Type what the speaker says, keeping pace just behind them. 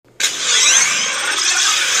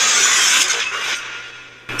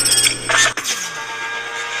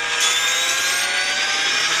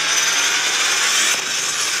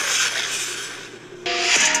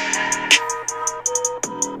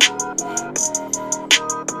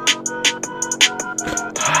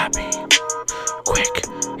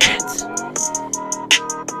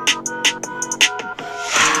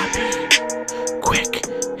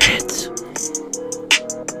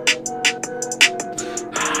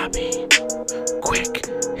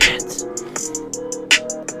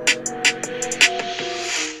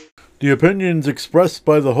The opinions expressed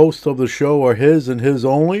by the host of the show are his and his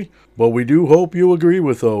only, but we do hope you agree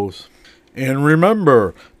with those. And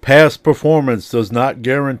remember, past performance does not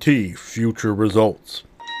guarantee future results.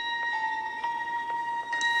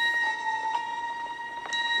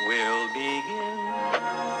 We'll begin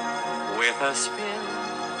with a spin,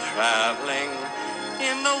 traveling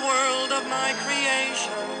in the world of my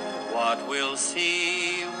creation. What we'll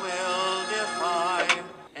see will defy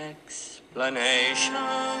explanation.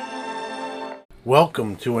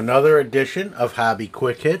 Welcome to another edition of Hobby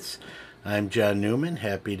Quick Hits. I'm John Newman,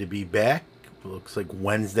 happy to be back. Looks like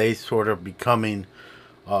Wednesday's sort of becoming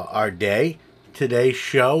our day. Today's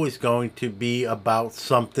show is going to be about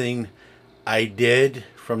something I did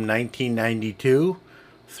from 1992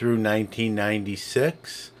 through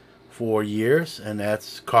 1996, 4 years, and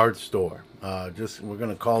that's Card Store. We're going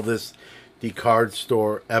to call this the Card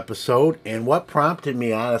Store episode. And what prompted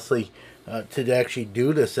me, honestly, to actually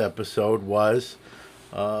do this episode was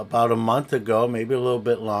about a month ago, maybe a little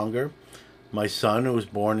bit longer. My son, who was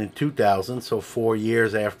born in 2000, so 4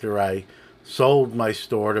 years after I sold my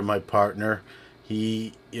store to my partner,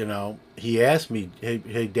 he asked me,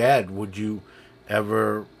 hey, Dad, would you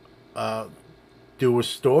ever do a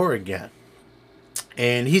store again?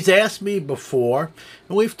 And he's asked me before,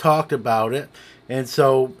 and we've talked about it. And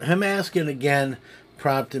so him asking again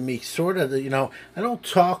prompted me sort of, I don't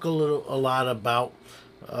talk a lot about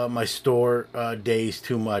my store days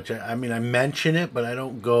too much. I mean, I mention it, but I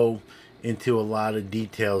don't go into a lot of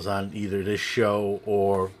details on either this show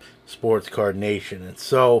or Sports Card Nation. And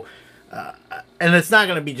so, and it's not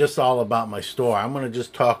going to be just all about my store. I'm going to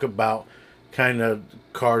just talk about kind of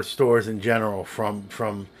card stores in general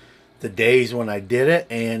from the days when I did it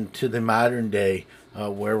and to the modern day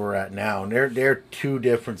where we're at now. And they're two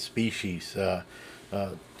different species,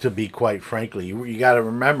 to be quite frankly. You got to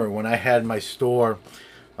remember, when I had my store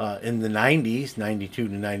in the 90s, 92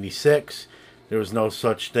 to 96, there was no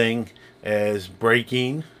such thing as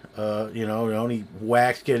breaking. The only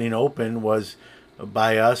wax getting open was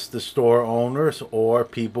by us, the store owners, or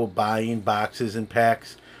people buying boxes and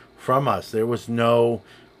packs from us. There was no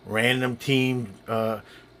random team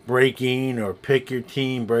breaking or pick your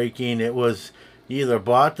team breaking. It was either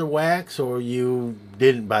bought the wax or you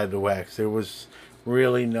didn't buy the wax. There was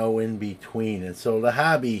really no in between. And so the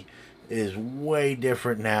hobby is way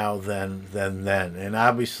different now than then. And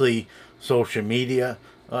obviously social media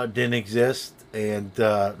didn't exist, and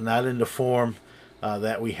not in the form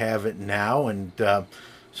that we have it now. And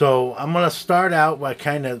so I'm going to start out by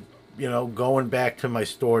kind of, going back to my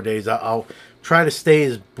store days. I'll try to stay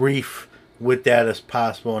as brief with that as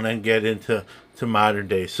possible and then get into modern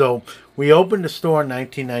days. So we opened the store in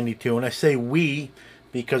 1992, and I say we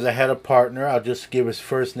because I had a partner. I'll just give his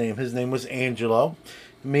first name. His name was Angelo.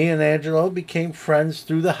 Me and Angelo became friends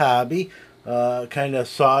through the hobby. Kind of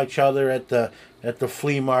saw each other at the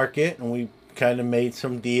flea market, and we kind of made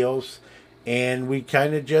some deals, and we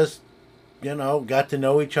kind of just got to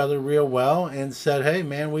know each other real well and said, hey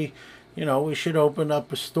man, we should open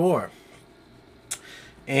up a store.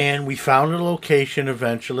 And we found a location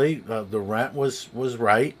eventually. The rent was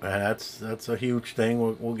right, and that's a huge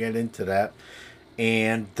thing. We'll get into that.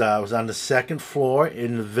 And I was on the second floor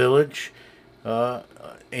in the village,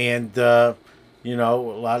 and a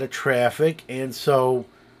lot of traffic. And so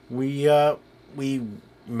we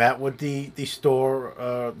met with the store,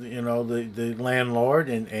 the landlord,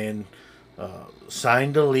 and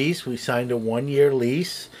signed a lease. We signed a 1-year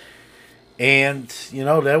lease. And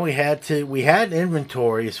then we had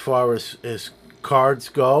inventory as far as cards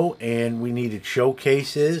go, and we needed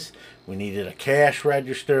showcases, we needed a cash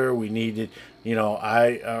register, we needed,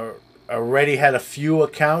 I already had a few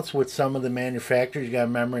accounts with some of the manufacturers. You got to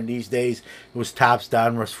remember, in these days it was Topps,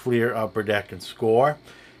 Donruss, Fleer, Upper Deck, and Score.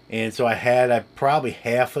 And so I probably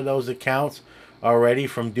half of those accounts already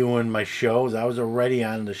from doing my shows. I was already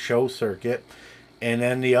on the show circuit. And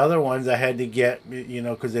then the other ones I had to get,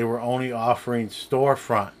 because they were only offering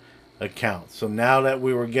storefront accounts. So now that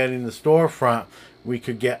we were getting the storefront, we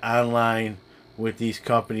could get online with these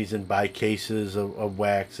companies and buy cases of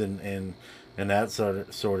wax and that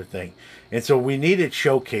sort of thing. And so we needed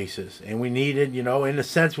showcases, and we needed, in a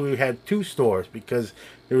sense, we had two stores because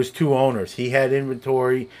there was two owners. He had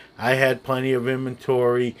inventory, I had plenty of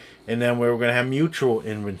inventory, and then we were going to have mutual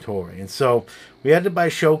inventory. And so we had to buy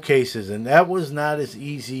showcases, and that was not as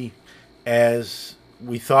easy as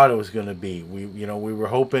we thought it was going to be. We were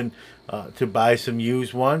hoping to buy some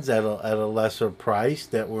used ones at a lesser price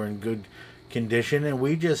that were in good condition, and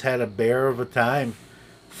we just had a bear of a time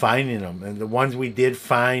finding them. And the ones we did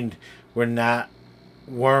find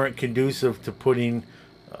weren't conducive to putting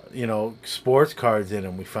sports cards in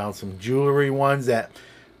them. We found some jewelry ones that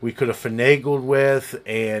we could have finagled with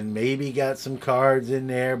and maybe got some cards in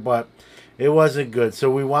there, but it wasn't good. So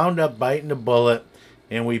we wound up biting the bullet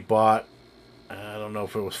and we bought, I don't know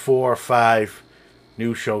if it was 4 or 5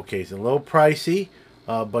 new showcases. A little pricey,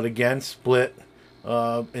 but again, split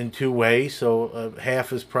in 2 ways. So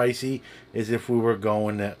half as pricey as if we were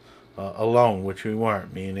going it alone, which we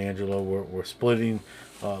weren't. Me and Angelo were splitting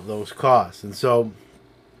those costs. And so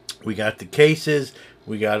we got the cases,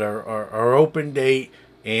 we got our open date,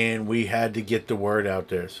 and we had to get the word out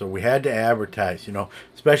there. So we had to advertise,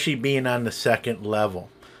 especially being on the second level.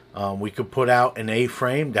 We could put out an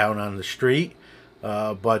A-frame down on the street,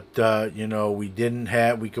 but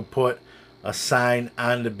we could put a sign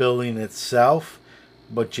on the building itself,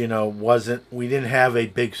 but we didn't have a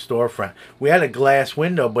big storefront. We had a glass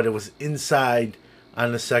window, but it was inside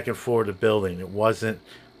on the second floor of the building. It wasn't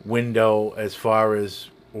window as far as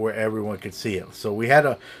where everyone could see it. So we had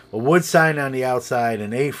a wood sign on the outside,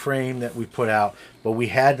 an A-frame that we put out, but we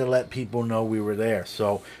had to let people know we were there.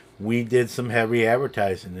 So we did some heavy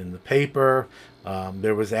advertising in the paper.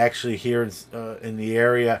 There was actually here in the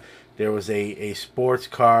area, there was a sports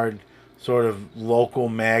card sort of local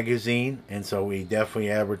magazine, and so we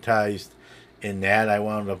definitely advertised in that. I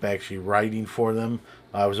wound up actually writing for them.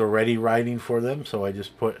 I was already writing for them, so I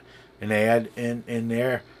just put an ad in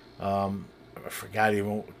there. I forgot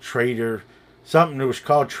even Trader something. It was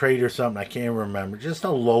called Trader something. I can't remember. Just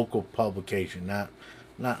a local publication, not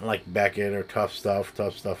like Beckett or Tough Stuff.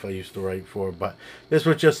 Tough Stuff I used to write for, but this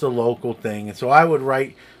was just a local thing. And so I would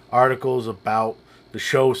write articles about the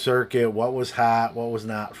show circuit, what was hot, what was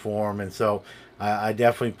not for them. And so I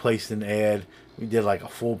definitely placed an ad. We did like a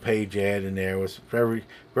full page ad in there. It was very,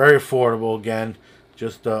 very affordable. Again,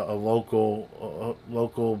 just a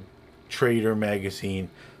local trader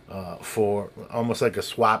magazine. For almost like a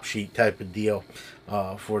swap sheet type of deal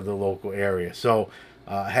for the local area. So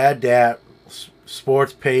had that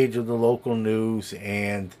sports page of the local news,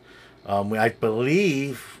 and I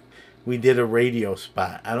believe we did a radio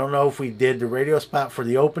spot. I don't know if we did the radio spot for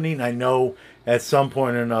the opening. I know at some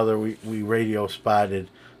point or another we radio spotted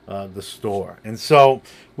the store. And so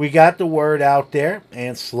we got the word out there,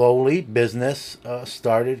 and slowly business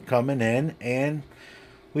started coming in, and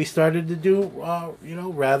we started to do,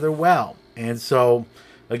 rather well. And so,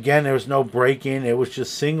 again, there was no break-in. It was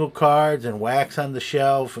just single cards and wax on the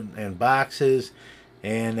shelf and boxes,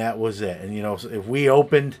 and that was it. And, if we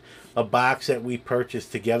opened a box that we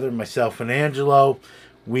purchased together, myself and Angelo,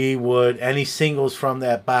 any singles from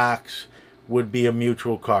that box would be a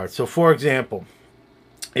mutual card. So, for example,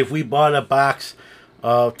 if we bought a box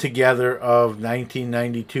together of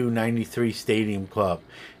 1992-93 Stadium Club,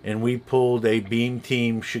 and we pulled a Beam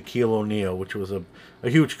Team Shaquille O'Neal, which was a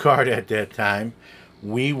huge card at that time,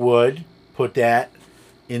 we would put that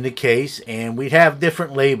in the case, and we'd have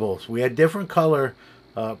different labels. We had different color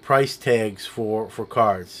price tags for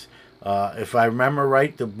cards. If I remember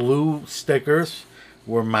right, the blue stickers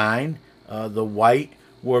were mine. The white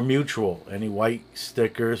were mutual. Any white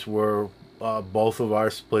stickers were both of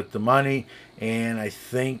ours split the money, and I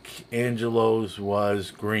think Angelo's was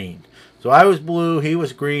green. So I was blue, he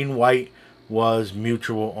was green, white was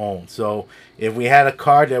mutual owned. So if we had a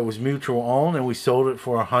card that was mutual owned and we sold it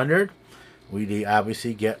for $100, we'd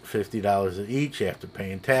obviously get $50 each after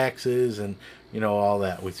paying taxes and all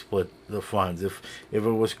that. We'd split the funds. If it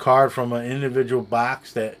was card from an individual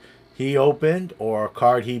box that he opened or a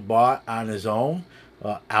card he bought on his own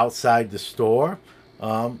outside the store,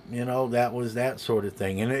 that was that sort of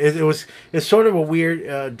thing. And it's sort of a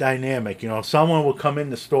weird dynamic. Someone will come in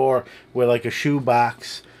the store with like a shoe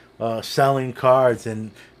box selling cards, and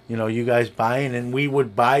you guys buying, and we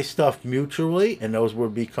would buy stuff mutually, and those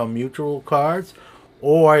would become mutual cards.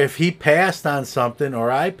 Or if he passed on something or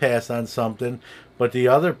I passed on something, but the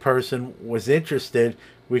other person was interested,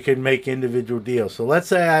 we could make individual deals. So let's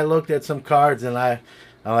say I looked at some cards and I'm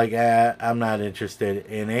like, I'm not interested.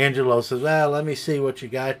 And Angelo says, well, let me see what you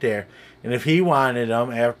got there. And if he wanted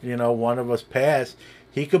them after, one of us passed,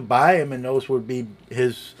 he could buy them, and those would be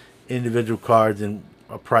his individual cards and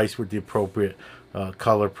a price with the appropriate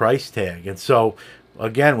color price tag. And so,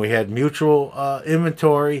 again, we had mutual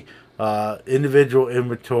inventory, individual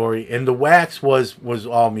inventory, and the wax was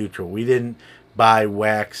all mutual. We didn't buy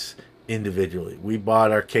wax individually. We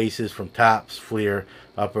bought our cases from Topps, Fleer,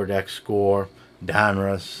 Upper Deck, Score,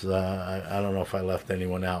 Donruss. I don't know if I left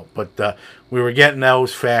anyone out, but we were getting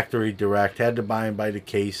those factory direct. Had to buy them by the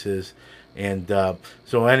cases, and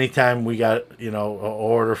so anytime we got an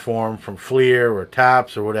order form from Fleer or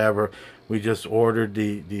Topps or whatever, we just ordered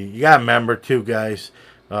the. You got to remember too, guys.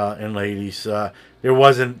 and ladies, there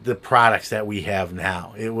wasn't the products that we have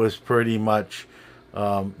now. It was pretty much,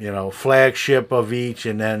 flagship of each,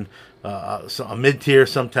 and then a mid tier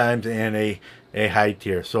sometimes, and a high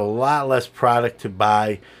tier. So a lot less product to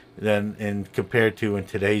buy than compared to in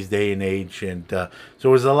today's day and age, and so it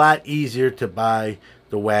was a lot easier to buy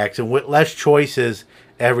the wax, and with less choices,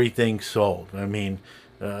 everything sold. I mean,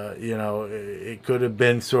 it could have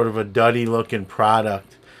been sort of a duddy looking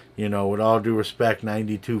product. With all due respect,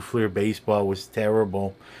 92 Fleer baseball was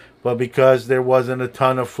terrible. But because there wasn't a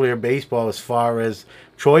ton of Fleer baseball as far as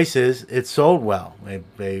choices, it sold well.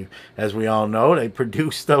 They as we all know, they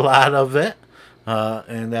produced a lot of it.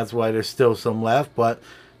 And that's why there's still some left. But,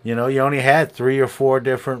 you only had 3 or 4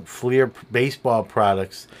 different Fleer baseball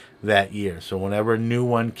products that year. So whenever a new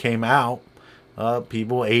one came out,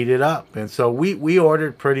 people ate it up. And so we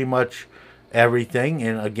ordered pretty much everything,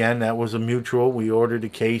 and again, that was a mutual. We ordered a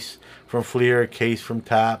case from Fleer, a case from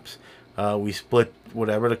Topps. We split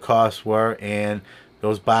whatever the costs were, and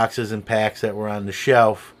those boxes and packs that were on the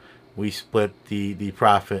shelf, we split the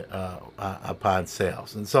profit upon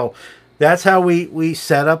sales. And so that's how we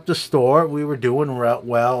set up the store. We were doing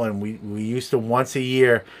well, and we used to once a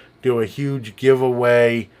year do a huge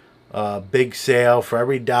giveaway, big sale. For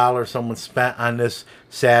every $1 someone spent on this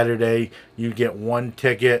Saturday, you get 1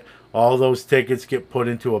 ticket. All those tickets get put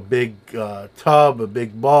into a big tub, a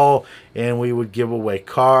big bowl, and we would give away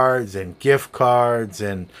cards and gift cards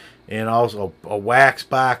and also wax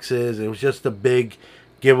boxes. It was just a big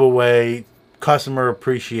giveaway, customer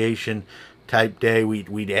appreciation type day.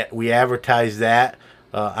 We advertised that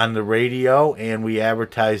on the radio, and we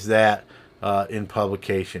advertised that in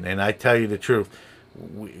publication. And I tell you the truth,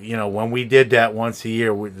 when we did that once a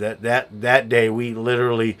year, that day we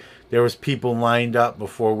literally, there was people lined up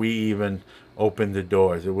before we even opened the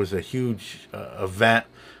doors. It was a huge event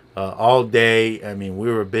all day. I mean, we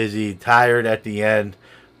were busy, tired at the end,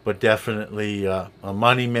 but definitely a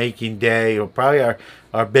money-making day, or probably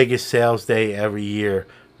our biggest sales day every year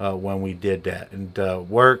when we did that. And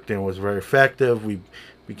worked and was very effective. We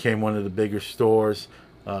became one of the bigger stores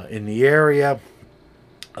in the area.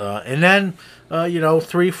 And then,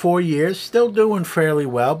 3-4 years, still doing fairly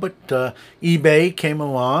well, but eBay came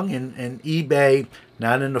along, and eBay,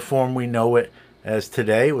 not in the form we know it as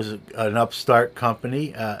today, it was an upstart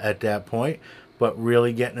company at that point, but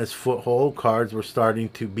really getting its foothold. Cards were starting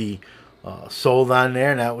to be sold on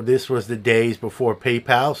there. Now, this was the days before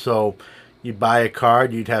PayPal, so you buy a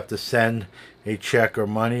card, you'd have to send a check or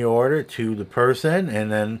money order to the person, and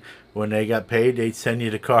then when they got paid, they'd send you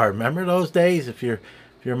the card. Remember those days? If you're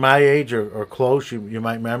my age or close, you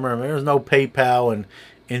might remember. I mean, there was no PayPal and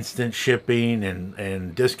instant shipping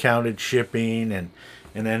and discounted shipping and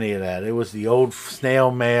any of that. It was the old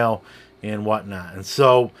snail mail and whatnot. And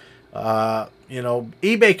so,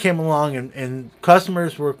 eBay came along, and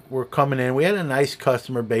customers were coming in. We had a nice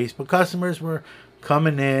customer base, but customers were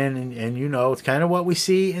coming in, and it's kind of what we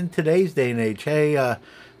see in today's day and age. Hey,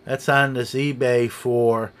 that's on this eBay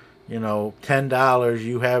for $10,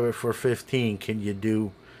 you have it for $15. Can you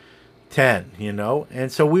do 10?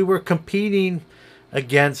 And so we were competing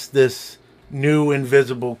against this new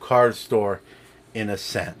invisible card store in a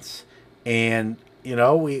sense. And,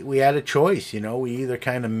 we had a choice. We either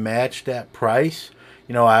kind of matched that price.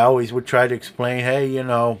 I always would try to explain, hey, it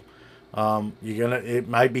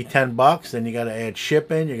might be $10, then you got to add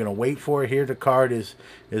shipping. You're going to wait for it here. The card is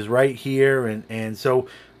right here. And so,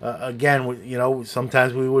 again,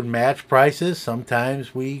 sometimes we would match prices.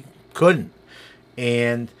 Sometimes we couldn't.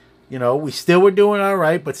 And, we still were doing all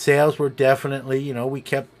right, but sales were definitely, we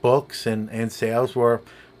kept books, and sales were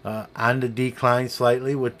on the decline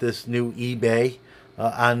slightly with this new eBay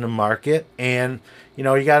on the market. And, you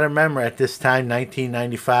got to remember at this time,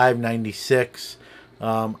 1995, 96,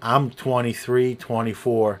 I'm 23,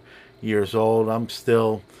 24 years old. I'm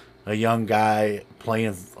still a young guy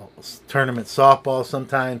playing tournament softball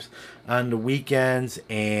sometimes on the weekends,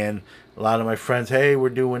 and a lot of my friends, hey, we're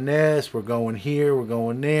doing this, we're going here, we're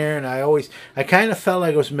going there, and I kind of felt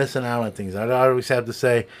like I was missing out on things. I'd always have to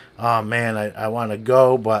say, oh man, I want to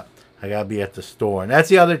go, but I gotta be at the store. And that's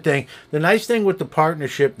the other thing. The nice thing with the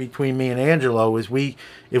partnership between me and Angelo is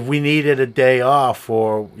if we needed a day off,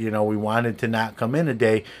 or we wanted to not come in a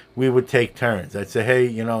day, we would take turns. I'd say,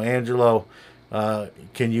 hey, Angelo,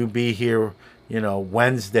 can you be here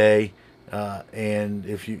Wednesday? And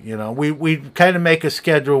if we kind of make a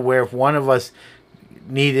schedule where if one of us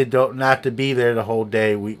needed not to be there the whole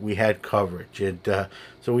day, we had coverage. And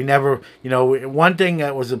so we never, one thing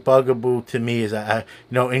that was a bugaboo to me is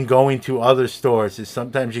in going to other stores is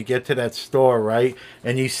sometimes you get to that store, right,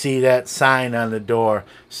 and you see that sign on the door,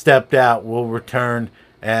 stepped out, will return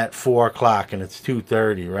at 4 o'clock and it's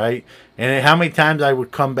 2:30, right? And how many times I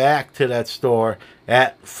would come back to that store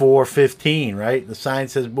at 4:15, right? The sign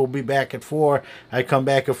says we'll be back at 4. I come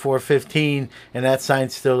back at 4:15 and that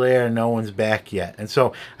sign's still there and no one's back yet. And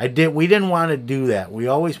so we didn't want to do that. We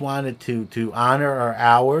always wanted to honor our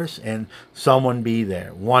hours and someone be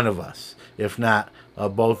there, one of us, if not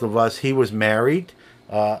both of us. He was married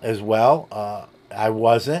as well. I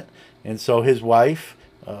wasn't. And so his wife,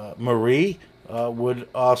 Marie, would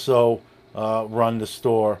also run the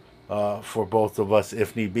store for both of us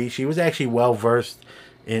if need be. She was actually well versed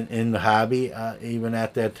in the hobby even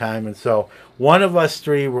at that time. And so one of us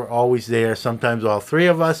three were always there, sometimes all three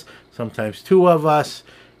of us, sometimes two of us,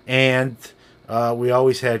 and we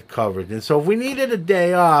always had covered. And so if we needed a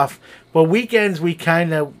day off, but weekends we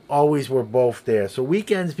kind of always were both there. So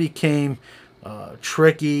weekends became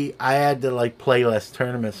tricky. I had to like play less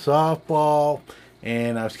tournament softball,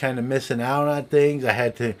 and I was kind of missing out on things. I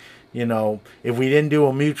had to, if we didn't do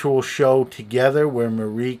a mutual show together where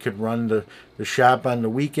Marie could run the shop on the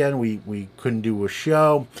weekend, we couldn't do a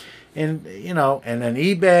show. And, and then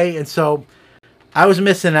eBay. And so I was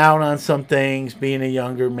missing out on some things being a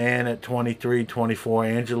younger man at 23, 24.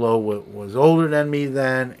 Angelo was older than me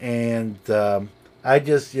then. And I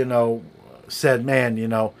just, said,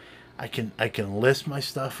 man, I can list my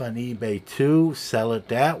stuff on eBay too, sell it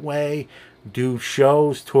that way, do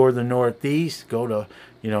shows, tour the Northeast, go to,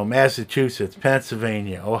 Massachusetts,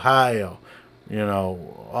 Pennsylvania, Ohio,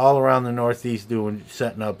 all around the Northeast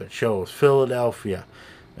setting up at shows. Philadelphia,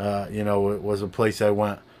 it was a place I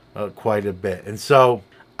went quite a bit. And so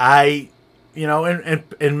I,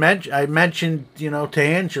 I mentioned, to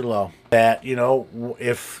Angelo that,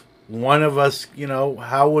 if one of us,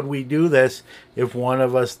 how would we do this if one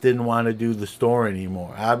of us didn't want to do the store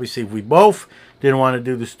anymore? Obviously, if we both didn't want to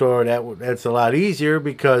do the store, that's a lot easier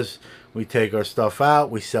because we take our stuff out,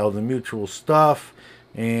 we sell the mutual stuff,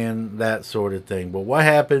 and that sort of thing. But what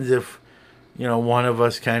happens if, one of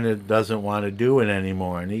us kind of doesn't want to do it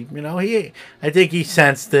anymore? And I think he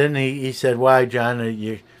sensed it, and he said, "Why, John?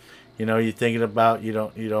 You're thinking about you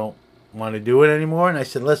don't want to do it anymore?" And I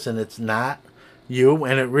said, "Listen, it's not you,"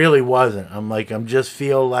 and it really wasn't. I'm just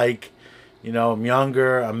feel like, I'm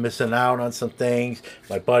younger, I'm missing out on some things.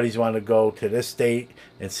 My buddies want to go to this state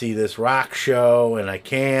and see this rock show, and I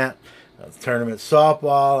can't. Tournament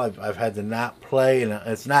softball, I've had to not play, and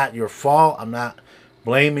it's not your fault. I'm not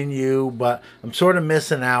blaming you, but I'm sort of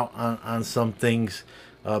missing out on some things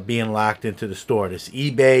being locked into the store. This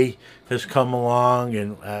eBay has come along,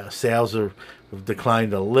 and sales have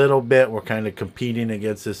declined a little bit. We're kind of competing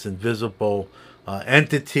against this invisible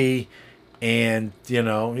entity, and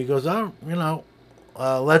he goes,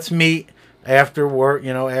 let's meet after work,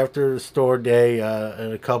 after the store day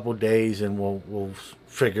in a couple days, and we'll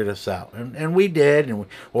figure this out. And we did, and we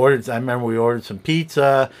ordered. I remember we ordered some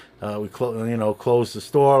pizza. We closed the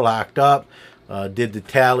store, locked up, did the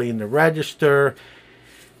tally in the register.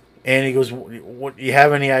 And he goes, "What? Do you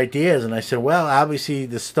have any ideas?" And I said, "Well, obviously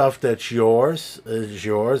the stuff that's yours is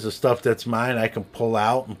yours. The stuff that's mine, I can pull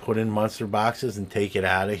out and put in monster boxes and take it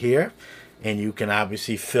out of here. And you can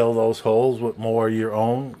obviously fill those holes with more of your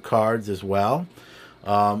own cards as well.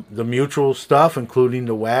 The mutual stuff, including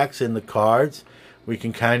the wax and the cards, we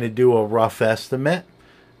can kind of do a rough estimate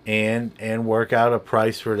and work out a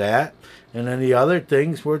price for that. And then the other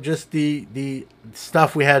things were just the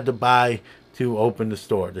stuff we had to buy to open the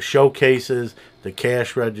store, the showcases, the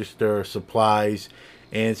cash register, supplies."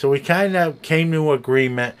 And so we kind of came to an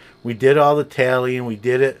agreement. We did all the tallying. We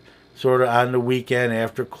did it sort of on the weekend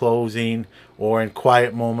after closing, or in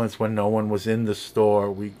quiet moments when no one was in the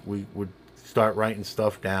store. We would start writing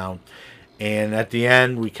stuff down. And at the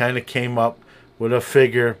end, we kind of came up with a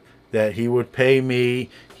figure that he would pay me.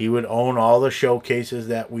 He would own all the showcases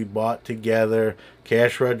that we bought together.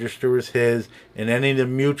 Cash register was his, and any of the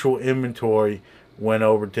mutual inventory went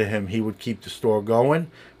over to him. He would keep the store going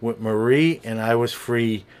with Marie, and I was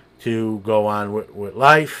free to go on with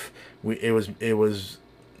life. It was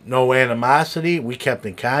no animosity. We kept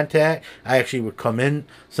in contact. I actually would come in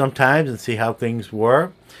sometimes and see how things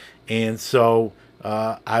were. And so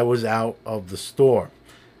I was out of the store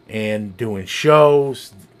and doing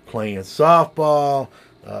shows, playing softball,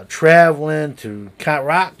 traveling to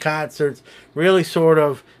rock concerts, really sort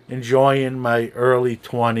of enjoying my early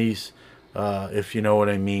 20s, if you know what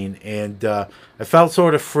I mean. And I felt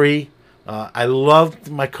sort of free. I loved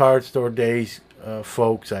my card store days,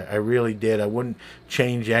 folks. I really did. I wouldn't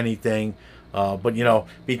change anything. But,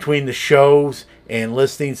 between the shows and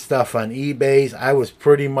listing stuff on eBay, I was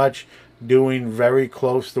pretty much doing very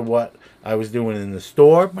close to what I was doing in the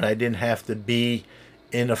store, but I didn't have to be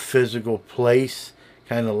in a physical place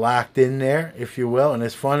kind of locked in there, if you will. And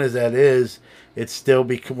as fun as that is, it's still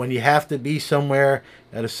when you have to be somewhere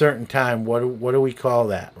at a certain time. What do we call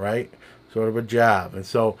that, right? Sort of a job. And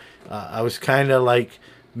so I was kind of like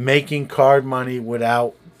making card money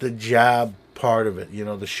without the job part of it. You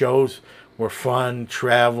know, the shows were fun,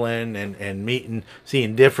 traveling and meeting,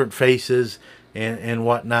 seeing different faces and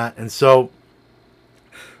whatnot. And so,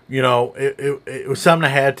 you know, it was something I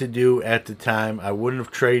had to do at the time. I wouldn't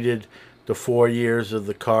have traded the 4 years of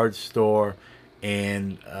the card store.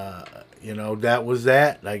 And, you know, that was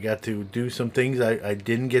that. I got to do some things I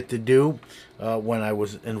didn't get to do when I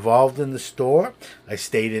was involved in the store. I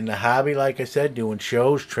stayed in the hobby, like I said, doing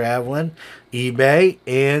shows, traveling, eBay.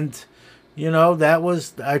 And, you know,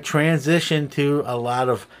 I transitioned to a lot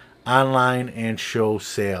of online and show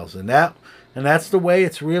sales. And that's the way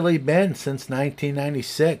it's really been since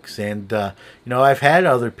 1996. And, you know, I've had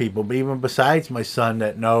other people, but even besides my son,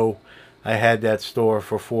 that know I had that store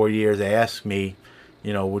for 4 years, ask me,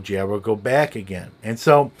 you know, would you ever go back again? And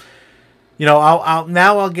so, you know,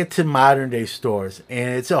 I'll get to modern day stores,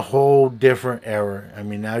 and it's a whole different era. I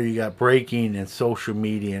mean, now you got breaking and social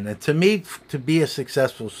media, and to me, to be a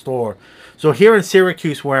successful store. So here in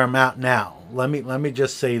Syracuse, where I'm at now, let me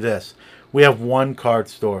just say this: we have one card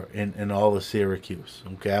store in all of Syracuse.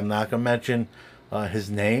 Okay, I'm not gonna mention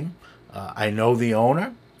his name. I know the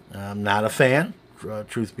owner. I'm not a fan.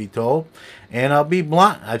 Truth be told, and I'll be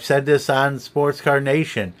blunt. I've said this on Sports Card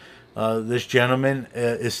Nation. This gentleman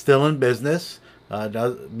is still in business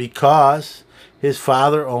because his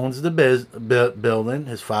father owns the building.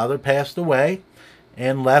 His father passed away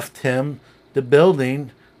and left him the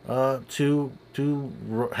building to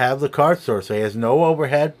have the card store. So he has no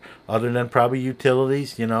overhead other than probably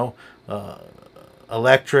utilities, you know,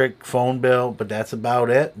 electric, phone bill, but that's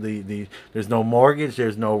about it. There's no mortgage,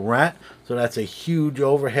 there's no rent, so that's a huge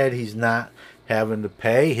overhead he's not having to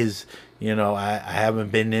pay. You know, I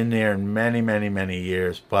haven't been in there in many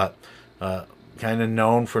years, but kind of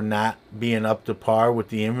known for not being up to par with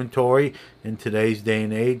the inventory in today's day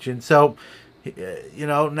and age. And so, you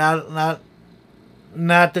know,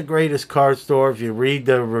 not the greatest card store. If you read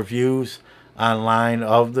the reviews online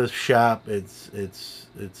of the shop, it's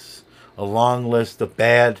a long list of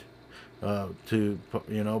bad, to,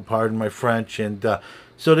 you know, pardon my French. And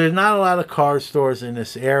so there's not a lot of card stores in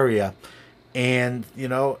this area. And, you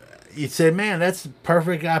know, you'd say, man, that's the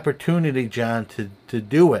perfect opportunity, John, to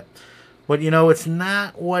do it. But, you know, it's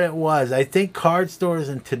not what it was. I think card stores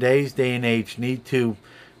in today's day and age need to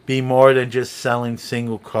be more than just selling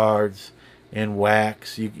single cards and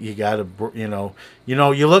wax. You got to,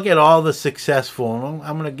 you look at all the successful, and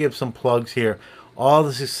I'm going to give some plugs here, all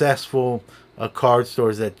the successful card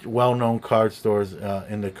stores, that well-known card stores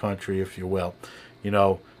in the country, if you will. You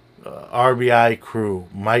know, RBI Crew,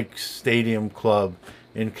 Mike's Stadium Club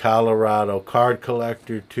in Colorado, Card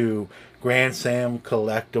Collector 2, Grand Sam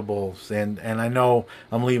Collectibles, and I know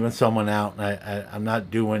I'm leaving someone out, and I'm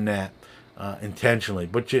not doing that intentionally.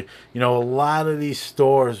 But you know, a lot of these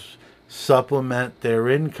stores supplement their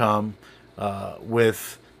income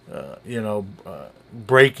with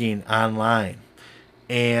breaking online.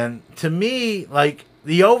 And to me, like,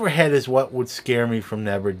 the overhead is what would scare me from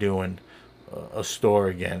never doing a store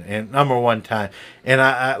again. And number one time, and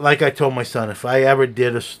I like I told my son, if I ever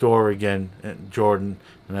did a store again, Jordan,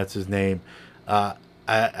 and that's his name,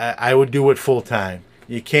 I would do it full time.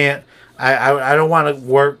 You can't. I don't want to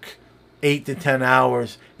work 8 to 10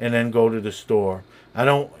 hours and then go to the store. I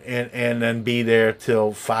don't, and then be there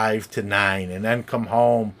till 5 to 9, and then come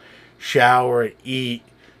home, shower, eat,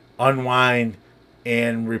 unwind,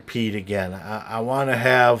 and repeat again. I want to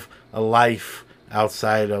have a life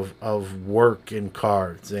outside of work and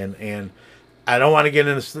cards, and I don't want to get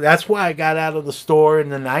into. That's why I got out of the store in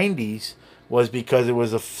the 90s, was because it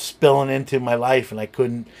was spilling into my life, and I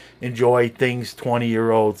couldn't enjoy things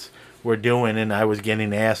 20-year-olds were doing, and I was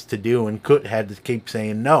getting asked to do, and had to keep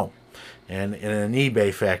saying no, and an eBay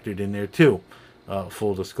factored in there too.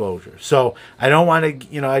 Full disclosure. So I don't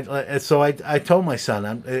want to, so I told my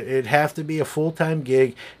son it'd have to be a full-time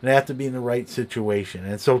gig, and it have to be in the right situation.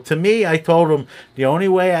 And so to me, I told him the only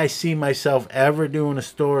way I see myself ever doing a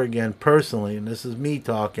store again personally, and this is me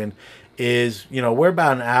talking, is, we're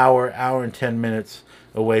about an hour and 10 minutes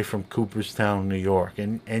away from Cooperstown, New York.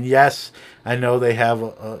 And yes, I know they have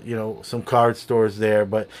some card stores there,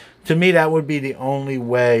 but to me that would be the only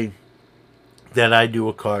way that I do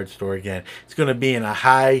a card store again. It's going to be in a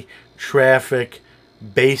high traffic,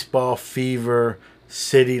 baseball fever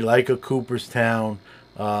city like a Cooperstown,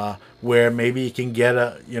 where maybe you can get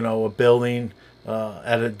a building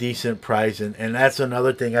at a decent price. And that's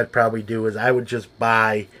another thing I'd probably do, is I would just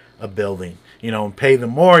buy a building, and pay the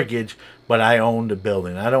mortgage, but I own the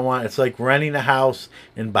building. I don't want, it's like renting a house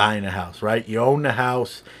and buying a house, right? You own the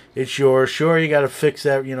house, it's yours. Sure, you got to fix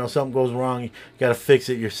that, something goes wrong, you got to fix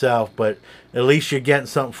it yourself, but at least you're getting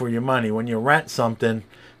something for your money. When you rent something,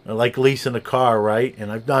 like leasing a car, right?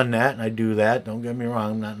 And I've done that, and I do that. Don't get me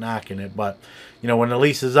wrong, I'm not knocking it. But, when the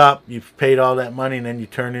lease is up, you've paid all that money, and then you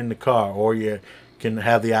turn in the car, or you can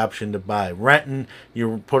have the option to buy. Renting,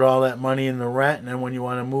 you put all that money in the rent, and then when you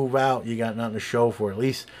want to move out, you got nothing to show for it. At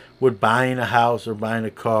least with buying a house or buying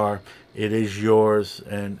a car, it is yours,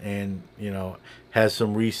 and has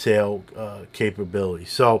some resale capability.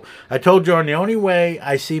 So I told Jordan, the only way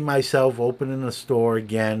I see myself opening a store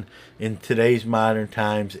again in today's modern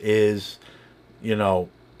times is, in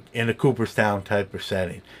a Cooperstown type of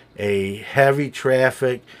setting. A heavy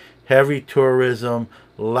traffic, heavy tourism,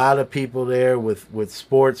 a lot of people there with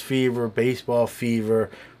sports fever, baseball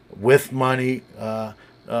fever, with money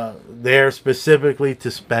there specifically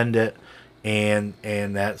to spend it, and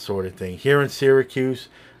that sort of thing. Here in Syracuse,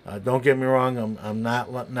 don't get me wrong, I'm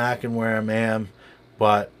not knocking where I am,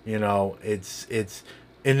 but it's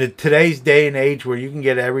in today's day and age where you can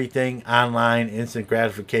get everything online, instant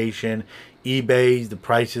gratification. eBay's, the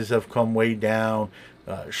prices have come way down.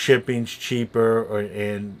 Shipping's cheaper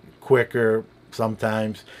and quicker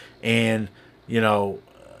sometimes, and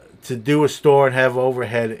to do a store and have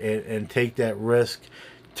overhead and take that risk,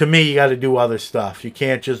 to me, you got to do other stuff. You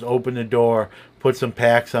can't just open the door, put some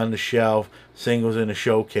packs on the shelf, singles in a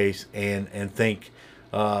showcase, and think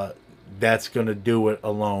that's going to do it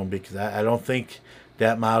alone, because I don't think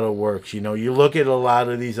that model works. You look at a lot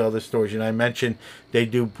of these other stores, I mentioned they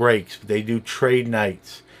do breaks, they do trade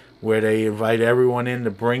nights where they invite everyone in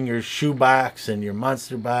to bring your shoe box and your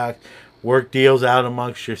monster box, work deals out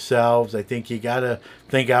amongst yourselves. I think you got to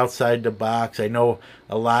think outside the box. I know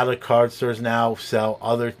a lot of card stores now sell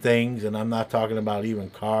other things, and I'm not talking about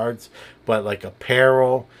even cards, but like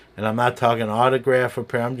apparel, and I'm not talking autograph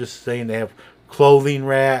apparel. I'm just saying they have clothing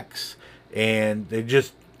racks, and they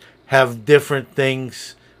just have different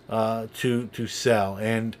things to sell.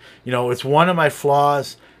 And, it's one of my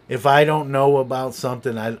flaws. If I don't know about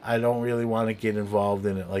something, I don't really want to get involved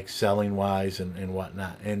in it, like selling wise and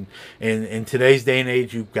whatnot. And in today's day and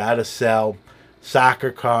age, you've got to sell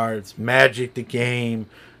soccer cards, Magic the Game,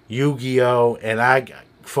 Yu-Gi-Oh! And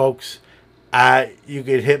folks, you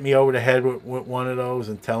could hit me over the head with one of those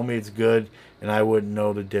and tell me it's good, and I wouldn't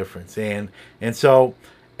know the difference. And so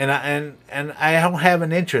I don't have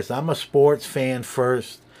an interest. I'm a sports fan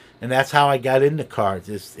first. And that's how I got into cards,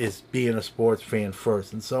 is being a sports fan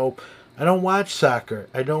first. And so I don't watch soccer.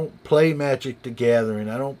 I don't play Magic the Gathering.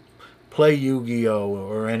 I don't play Yu-Gi-Oh!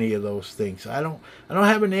 Or any of those things. I don't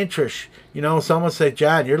have an interest. Someone said,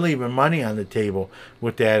 John, you're leaving money on the table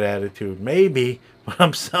with that attitude. Maybe, but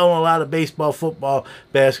I'm selling a lot of baseball, football,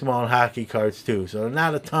 basketball, and hockey cards too. So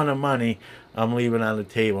not a ton of money I'm leaving on the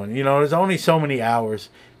table. And there's only so many hours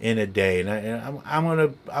in a day, and I'm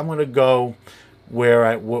gonna go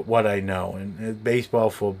where what I know, and baseball,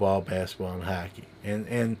 football, basketball, and hockey,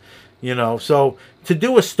 and so to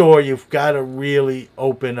do a store, you've got to really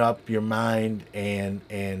open up your mind and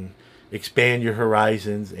expand your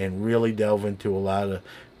horizons and really delve into a lot of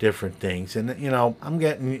different things. And I'm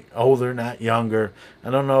getting older, not younger. I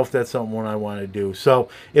don't know if that's something I want to do. So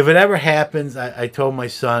if it ever happens, I told my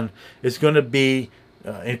son it's going to be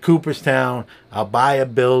in Cooperstown. I'll buy a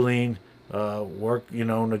building.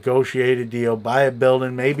 Negotiate a deal, buy a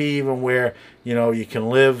building, maybe even where, you can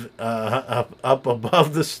live up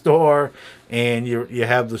above the store, and you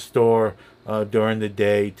have the store during the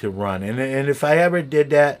day to run. And if I ever did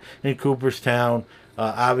that in Cooperstown,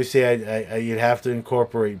 obviously you'd have to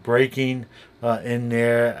incorporate braking in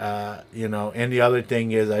there, and the other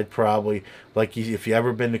thing is I'd probably, if you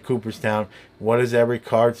ever been to Cooperstown, what does every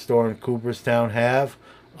card store in Cooperstown have?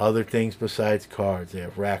 Other things besides cards. They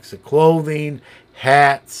have racks of clothing,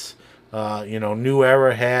 hats, new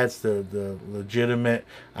era hats, the legitimate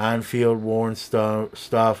on-field worn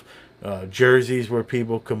stuff, jerseys where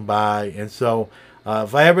people can buy. And so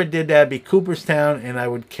if I ever did that, it'd be Cooperstown, and I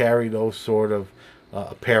would carry those sort of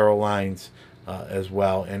apparel lines as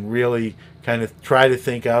well, and really kind of try to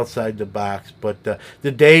think outside the box. But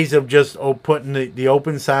the days of just putting the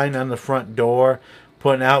open sign on the front door,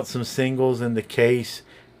 putting out some singles in the case,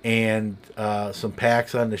 and some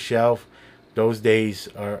packs on the shelf, those days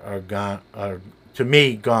are gone, are to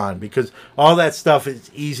me gone, because all that stuff is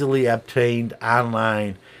easily obtained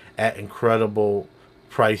online at incredible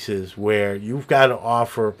prices, where you've got to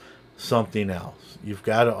offer something else. You've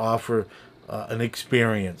got to offer an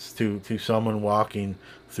experience to someone walking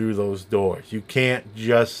through those doors. You can't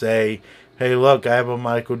just say, hey, look, I have a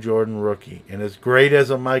Michael Jordan rookie. And as great as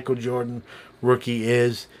a Michael Jordan rookie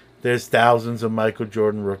is, there's thousands of Michael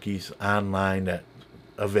Jordan rookies online that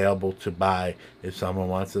available to buy if someone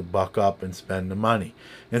wants to buck up and spend the money.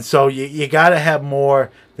 And so you got to have more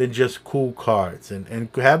than just cool cards. And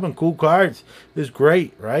having cool cards is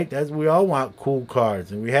great, right? We all want cool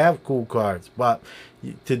cards, and we have cool cards. But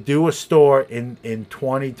to do a store in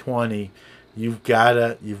 2020, you've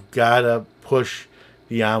gotta push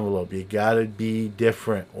the envelope. You gotta be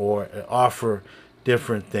different or offer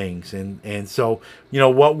different things. And so,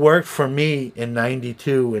 what worked for me in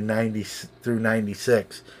 92 and 90 through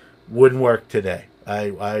 96 wouldn't work today.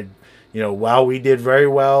 While we did very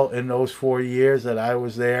well in those 4 years that I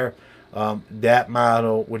was there, that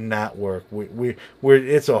model would not work.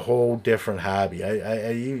 It's a whole different hobby.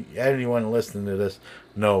 Anyone listening to this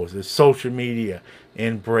knows it's social media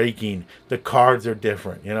and breaking. The cards are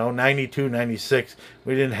different. 92, 96,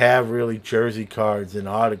 we didn't have really jersey cards and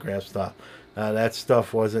autograph stuff. That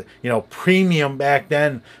stuff wasn't, premium back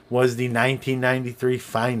then was the 1993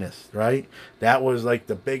 finest, right? That was like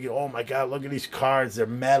the big, oh my God, look at these cards. They're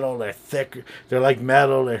metal, they're thicker. They're like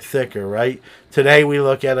metal, they're thicker, right? Today we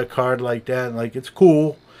look at a card like that and like, it's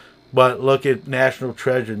cool, but look at National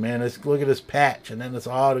Treasure, man. Look at this patch and then this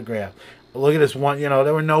autograph. Look at this one,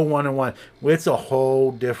 there were no one-on-one. It's a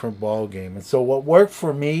whole different ball game. And so what worked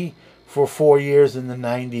for me for 4 years in the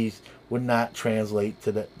 90s would not translate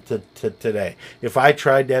to today. If I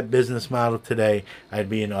tried that business model today, I'd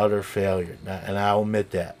be an utter failure, and I'll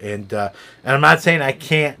admit that. And I'm not saying I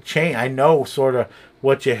can't change. I know sort of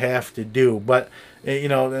what you have to do, but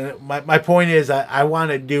my point is I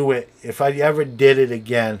want to do it. If I ever did it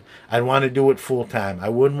again, I'd want to do it full time. I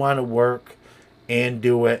wouldn't want to work and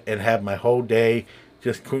do it and have my whole day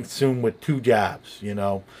just consumed with 2 jobs.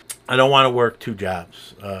 I don't want to work 2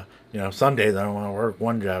 jobs. Some days I don't want to work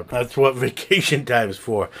 1 job. That's what vacation time is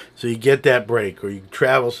for. So you get that break, or you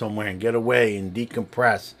travel somewhere and get away and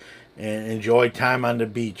decompress and enjoy time on the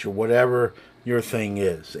beach or whatever your thing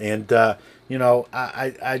is. And, I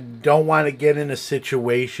don't want to get in a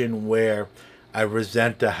situation where I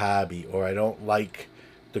resent the hobby or I don't like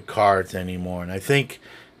the cards anymore. And I think,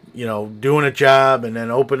 doing a job and then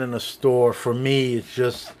opening a store, for me, it's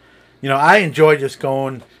just, I enjoy just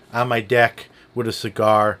going on my deck with a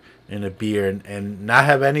cigar and a beer and not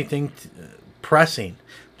have anything pressing.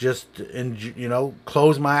 Just,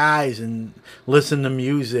 close my eyes and listen to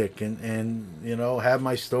music and have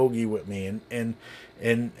my stogie with me and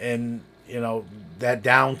that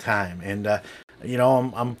downtime. And,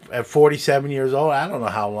 I'm at 47 years old. I don't know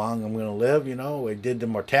how long I'm going to live. I did the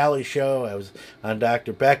Mortality Show. I was on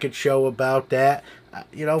Dr. Beckett's show about that.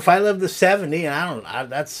 If I live to 70, and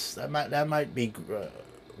that might be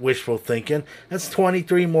wishful thinking. That's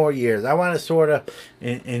 23 more years. I want to sort of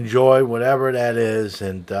enjoy whatever that is,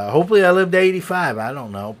 and hopefully I live to 85. I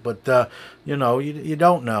don't know, but you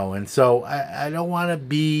don't know, and so I don't want to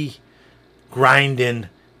be grinding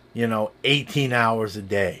 18 hours a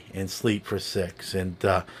day and sleep for 6. And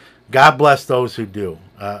God bless those who do.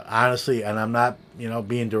 Honestly, and I'm not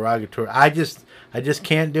being derogatory. I just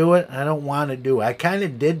can't do it. I don't want to do it. I kind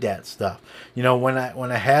of did that stuff. When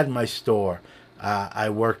I had my store, I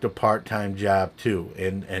worked a part-time job too,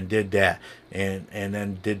 and did that, and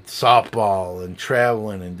then did softball and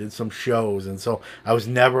traveling and did some shows, and so I was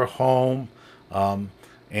never home,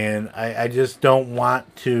 and I just don't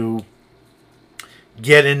want to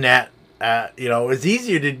get in that. It's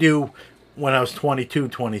easier to do when I was 22,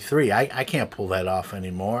 23. I can't pull that off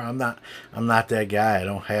anymore. I'm not that guy. I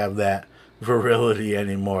don't have that virility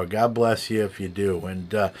anymore. God bless you if you do.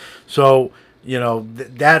 And so.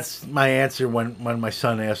 That's my answer when my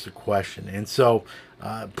son asked the question. And so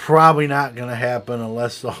probably not going to happen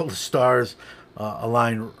unless all the stars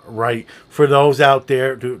align right. For those out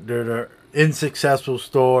there that are in successful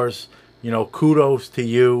stores, kudos to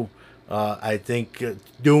you. I think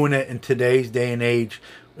doing it in today's day and age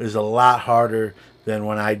is a lot harder than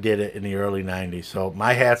when I did it in the early 90s. So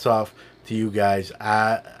my hat's off to you guys.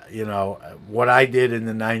 What I did in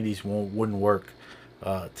the 90s wouldn't work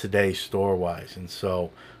today store-wise, and so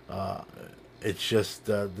it's just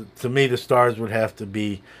to me the stars would have to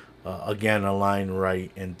be again aligned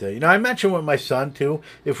right. And I mentioned with my son too,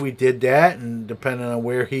 if we did that, and depending on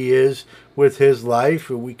where he is with his life,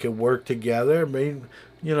 we could work together. I mean,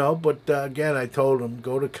 but again, I told him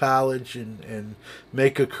go to college and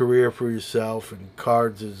make a career for yourself, and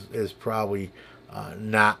cards is probably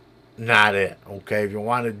not it. Okay, if you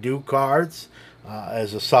want to do cards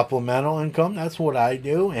as a supplemental income, that's what I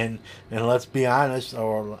do. And let's be honest,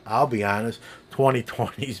 or I'll be honest,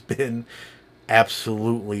 2020's been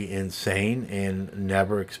absolutely insane and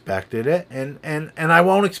never expected it, and I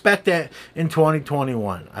won't expect that in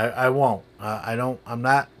 2021. I won't. I'm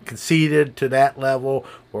not conceited to that level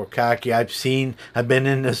or cocky. I've been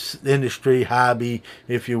in this industry hobby,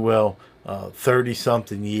 if you will, 30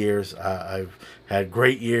 something years. I've had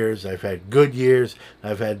great years, I've had good years,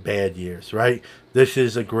 I've had bad years, right? This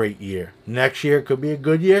is a great year. Next year could be a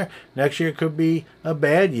good year. Next year could be a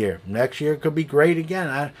bad year. Next year could be great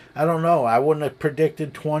again. I don't know. I wouldn't have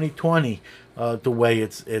predicted 2020 the way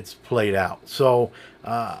it's played out. So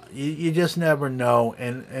you just never know.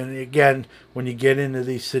 And again, when you get into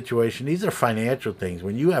these situations, these are financial things.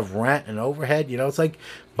 When you have rent and overhead, it's like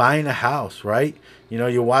buying a house, right?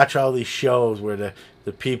 You watch all these shows where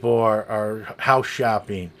the people are house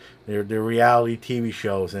shopping. They're reality TV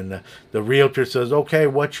shows, and the realtor says, "Okay,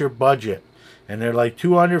 what's your budget?" And they're like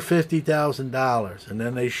 $250,000, and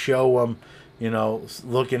then they show them,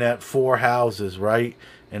 looking at 4 houses, right?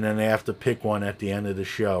 And then they have to pick one at the end of the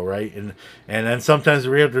show, right? And then sometimes the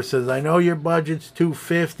realtor says, "I know your budget's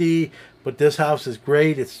 250, but this house is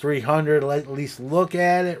great. It's 300. At least look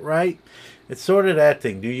at it, right?" It's sort of that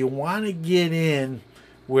thing. Do you want to get in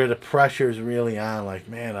where the pressure is really on? Like,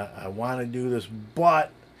 man, I want to do this,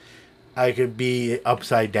 but I could be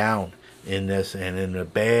upside down in this and in a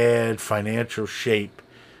bad financial shape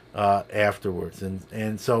afterwards.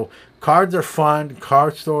 And so cards are fun.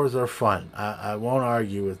 Card stores are fun. I won't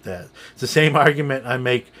argue with that. It's the same argument I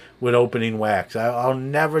make with opening wax. I'll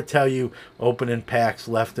never tell you opening packs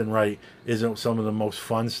left and right isn't some of the most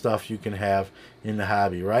fun stuff you can have in the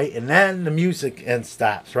hobby, right? And then the music end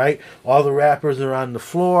stops, right? All the wrappers are on the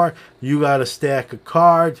floor. You got a stack of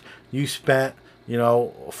cards. You spent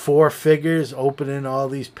 4 figures opening all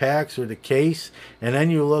these packs or the case, and then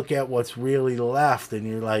you look at what's really left and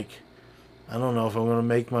you're like, I don't know if I'm going to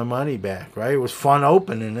make my money back, right? It was fun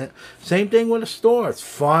opening it. Same thing with a store. It's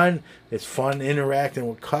fun. It's fun interacting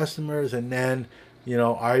with customers, and then,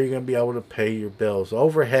 are you going to be able to pay your bills?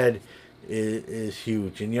 Overhead is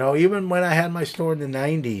huge. And, even when I had my store in the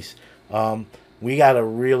 90s, we got a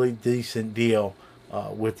really decent deal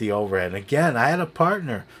with the overhead. Again, I had a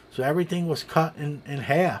partner, so everything was cut in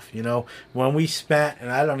half. When we spent,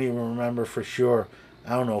 and I don't even remember for sure,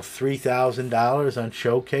 I don't know, $3,000 on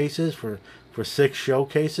showcases for 6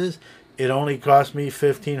 showcases. It only cost me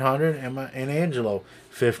 $1,500 and Angelo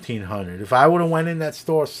 $1,500. If I would have went in that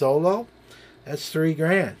store solo, that's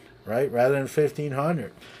 $3,000, right? Rather than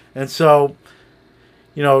 $1,500. And so,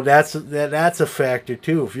 that's a factor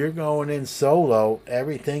too. If you're going in solo,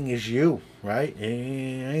 everything is you, right? You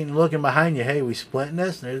ain't looking behind you. Hey, we splitting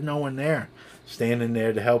this? There's no one there standing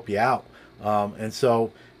there to help you out. And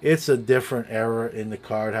so it's a different era in the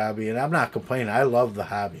card hobby, and I'm not complaining. I love the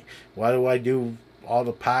hobby. Why do I do all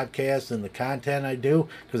the podcasts and the content I do?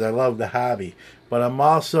 Because I love the hobby. But I'm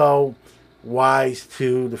also wise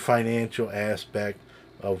to the financial aspect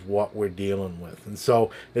of what we're dealing with. And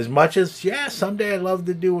so as much as, someday I'd love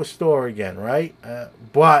to do a store again, right?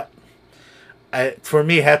 But for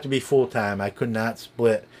me, it had to be full-time. I could not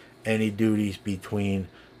split any duties between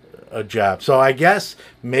a job. So I guess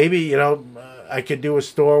maybe, I could do a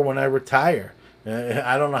store when I retire.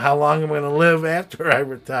 I don't know how long I'm going to live after I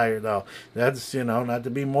retire, though. That's, not to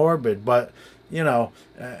be morbid, but,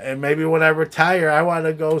 and maybe when I retire, I want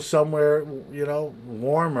to go somewhere,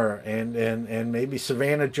 warmer and maybe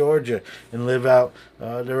Savannah, Georgia, and live out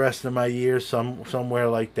the rest of my years somewhere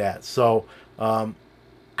like that. So,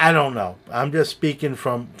 I don't know. I'm just speaking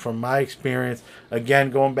from my experience.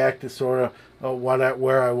 Again, going back to sort of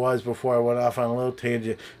where I was before I went off on a little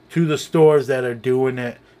tangent, to the stores that are doing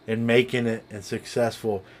it and making it and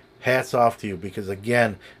successful. Hats off to you, because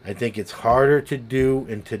again, I think it's harder to do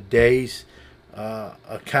in today's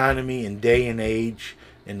economy and day and age,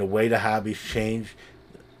 and the way the hobby's changed.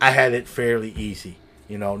 I had it fairly easy.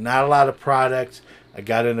 Not a lot of products. I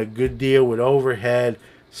got in a good deal with overhead,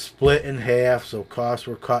 split in half, so costs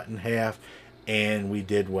were cut in half, and we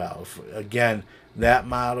did well. Again, that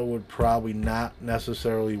model would probably not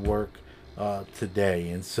necessarily work today.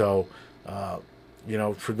 And so,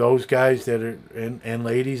 for those guys that are and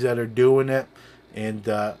ladies that are doing it, and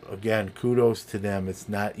again, kudos to them. It's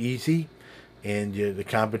not easy, and the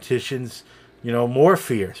competition's more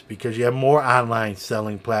fierce because you have more online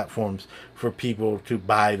selling platforms for people to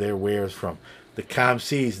buy their wares from. The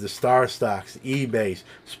ComC's, the Star Stocks, eBay's,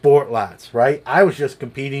 Sport Lots, right? I was just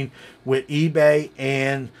competing with eBay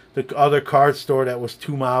and the other card store that was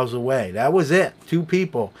 2 miles away. That was it, 2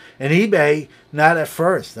 people. And eBay, not at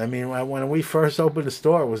first. I mean, when we first opened the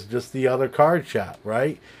store, it was just the other card shop,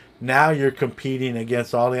 right? now you're competing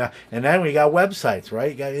against all the, and then we got websites,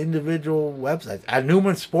 right? You got individual websites. At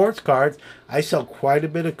Newman Sports Cards, I sell quite a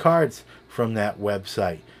bit of cards from that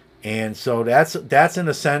website. And so that's in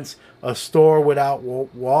a sense a store without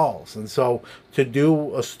walls. And so to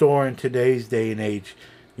do a store in today's day and age,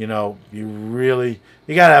 you know, you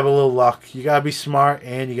gotta have a little luck. You gotta be smart,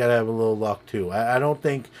 and you gotta have a little luck too. I don't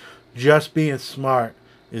think just being smart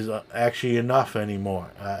is actually enough anymore.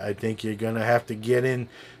 I think you're gonna have to get in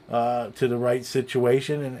to the right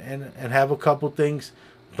situation and have a couple things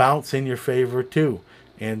bounce in your favor too.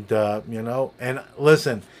 And you know, and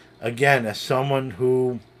listen, again, as someone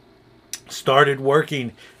who started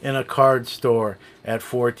working in a card store at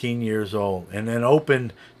 14 years old and then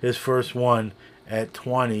opened his first one at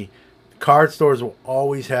 20, card stores will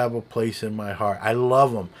always have a place in my heart. I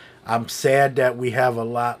love them. I'm sad that we have a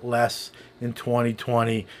lot less in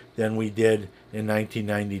 2020 than we did in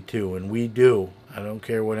 1992, and we do. I don't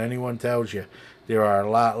care what anyone tells you. There are a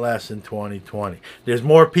lot less in 2020. There's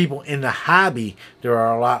more people in the hobby. There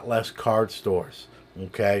are a lot less card stores.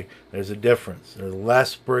 Okay, there's a difference. There's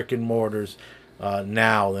less brick and mortars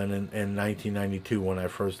now than in 1992 when I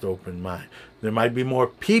first opened mine. There might be more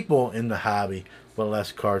people in the hobby, but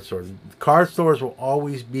less card stores. Card stores will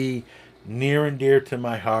always be near and dear to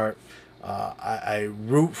my heart. I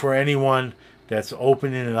root for anyone that's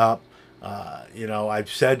opening it up. You know, I've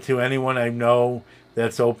said to anyone I know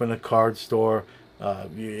that's opened a card store,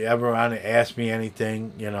 if you ever want to ask me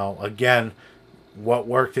anything, you know, again, what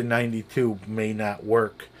worked in 92 may not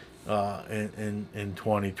work in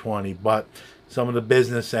 2020, but some of the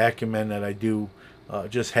business acumen that I do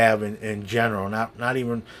just have in general, not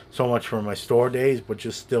even so much for my store days, but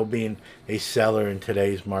just still being a seller in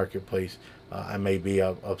today's marketplace, I may be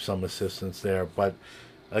of some assistance there. But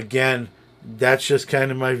again, that's just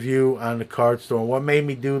kind of my view on the card store. And what made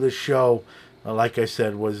me do this show, like I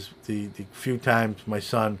said, was the few times my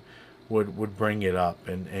son would bring it up,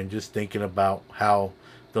 and just thinking about how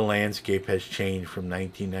the landscape has changed from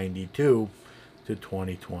 1992 to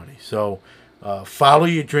 2020. So follow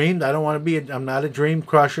your dreams. I don't want to be I'm not a dream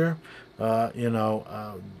crusher. You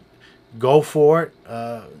know, go for it.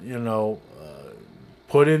 You know,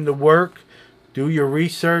 put in the work, do your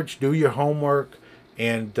research, do your homework,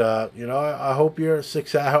 and you know, I hope you're a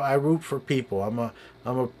success. I root for people.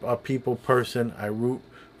 I'm a people person. I root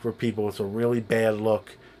for people. It's a really bad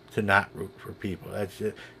look to not root for people.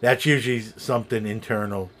 That's usually something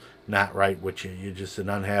internal not right with you. You're just an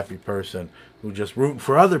unhappy person who just rooting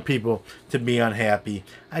for other people to be unhappy.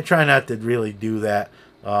 I try not to really do that,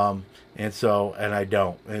 and I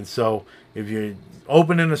don't. And so if you're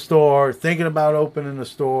opening a store, thinking about opening a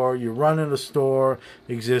store, you're running a store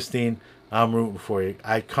existing, I'm rooting for you.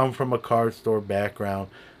 I come from a card store background.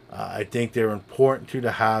 I think they're important to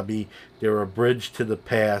the hobby. They're a bridge to the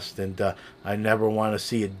past, and I never want to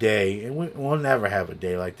see a day, and we'll never have a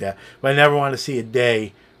day like that, but I never want to see a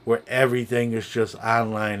day where everything is just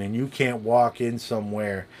online and you can't walk in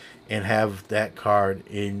somewhere and have that card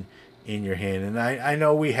in your hand. And I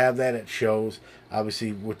know we have that at shows.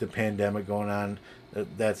 Obviously, with the pandemic going on,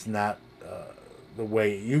 that's not the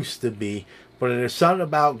way it used to be. But there's something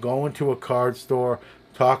about going to a card store,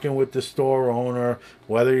 talking with the store owner,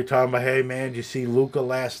 whether you're talking about, hey, man, did you see Luca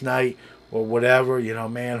last night or whatever? You know,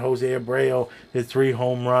 man, Jose Abreu hit 3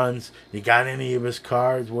 home runs. You got any of his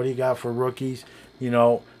cards? What do you got for rookies? You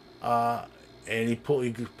know, and he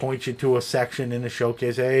points you to a section in the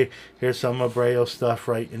showcase. Hey, here's some Abreu stuff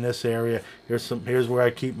right in this area. Here's where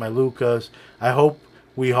I keep my Lucas. I hope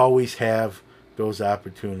we always have those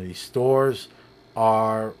opportunities. Stores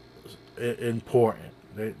are important.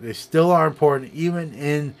 They still are important, even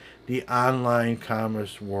in the online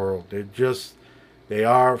commerce world. They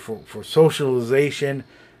are for socialization,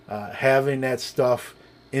 having that stuff,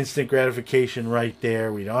 instant gratification right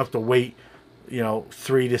there. We don't have to wait,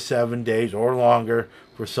 3 to 7 days or longer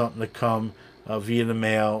for something to come via the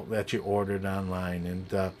mail that you ordered online.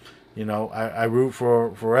 And I root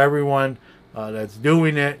for everyone that's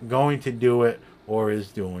doing it, going to do it, or is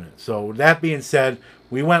doing it. So with that being said,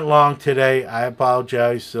 we went long today. I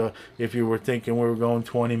apologize if you were thinking we were going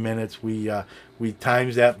 20 minutes. We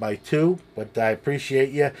times that by 2, but I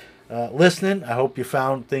appreciate you listening. I hope you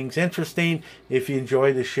found things interesting. If you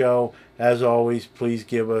enjoyed the show, as always, please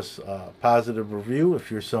give us a positive review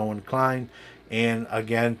if you're so inclined. And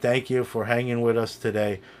again, thank you for hanging with us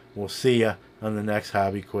today. We'll see you on the next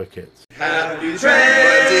Hobby Quick Hits. Happy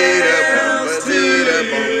trails to you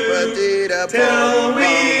till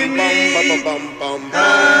we meet.